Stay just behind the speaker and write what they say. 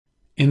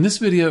In this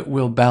video,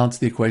 we'll balance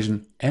the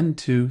equation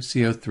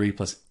Na2CO3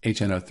 plus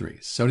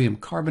HNO3, sodium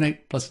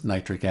carbonate plus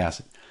nitric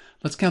acid.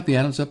 Let's count the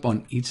atoms up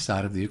on each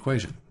side of the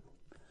equation.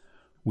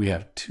 We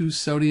have 2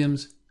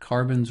 sodiums,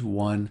 carbons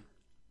 1,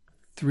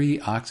 3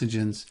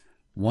 oxygens,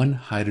 1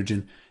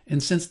 hydrogen,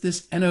 and since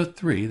this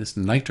NO3, this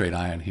nitrate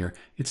ion here,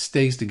 it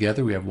stays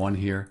together, we have 1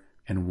 here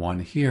and 1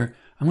 here,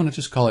 I'm going to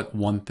just call it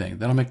one thing.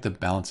 That'll make the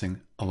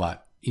balancing a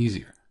lot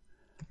easier.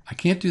 I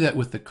can't do that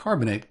with the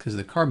carbonate because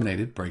the carbonate,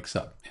 it breaks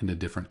up into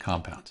different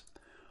compounds.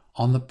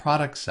 On the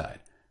product side,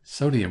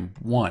 sodium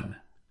 1,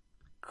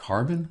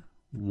 carbon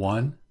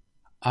 1,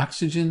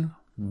 oxygen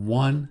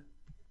 1,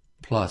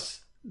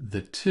 plus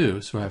the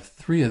 2, so I have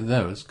 3 of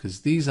those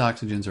because these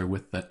oxygens are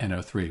with the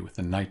NO3, with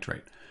the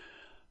nitrate.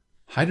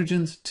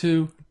 Hydrogens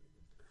 2,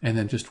 and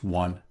then just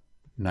 1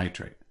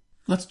 nitrate.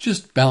 Let's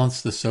just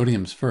balance the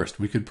sodiums first.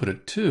 We could put a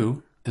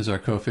 2 as our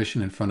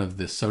coefficient in front of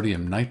the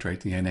sodium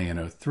nitrate, the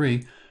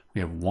NaNO3. We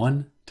have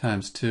 1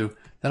 times 2.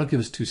 That'll give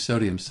us 2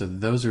 sodiums, so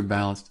those are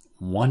balanced.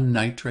 1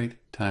 nitrate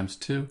times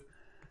 2.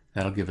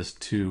 That'll give us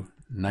 2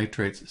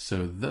 nitrates,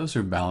 so those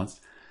are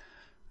balanced.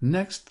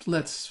 Next,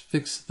 let's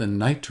fix the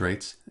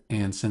nitrates.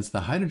 And since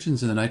the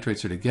hydrogens and the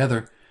nitrates are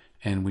together,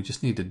 and we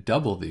just need to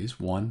double these,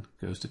 1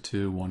 goes to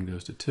 2, 1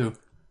 goes to 2. If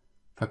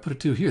I put a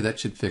 2 here, that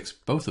should fix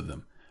both of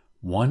them.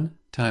 1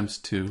 times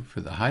 2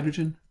 for the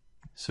hydrogen,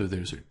 so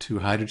those are 2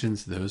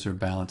 hydrogens, those are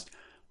balanced.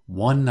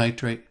 1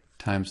 nitrate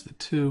times the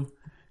 2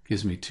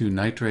 gives me 2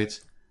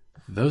 nitrates,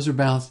 those are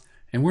balanced,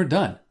 and we're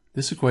done.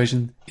 This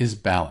equation is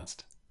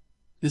balanced.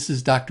 This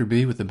is Dr.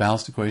 B with the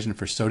balanced equation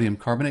for sodium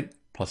carbonate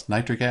plus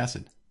nitric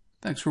acid.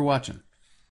 Thanks for watching.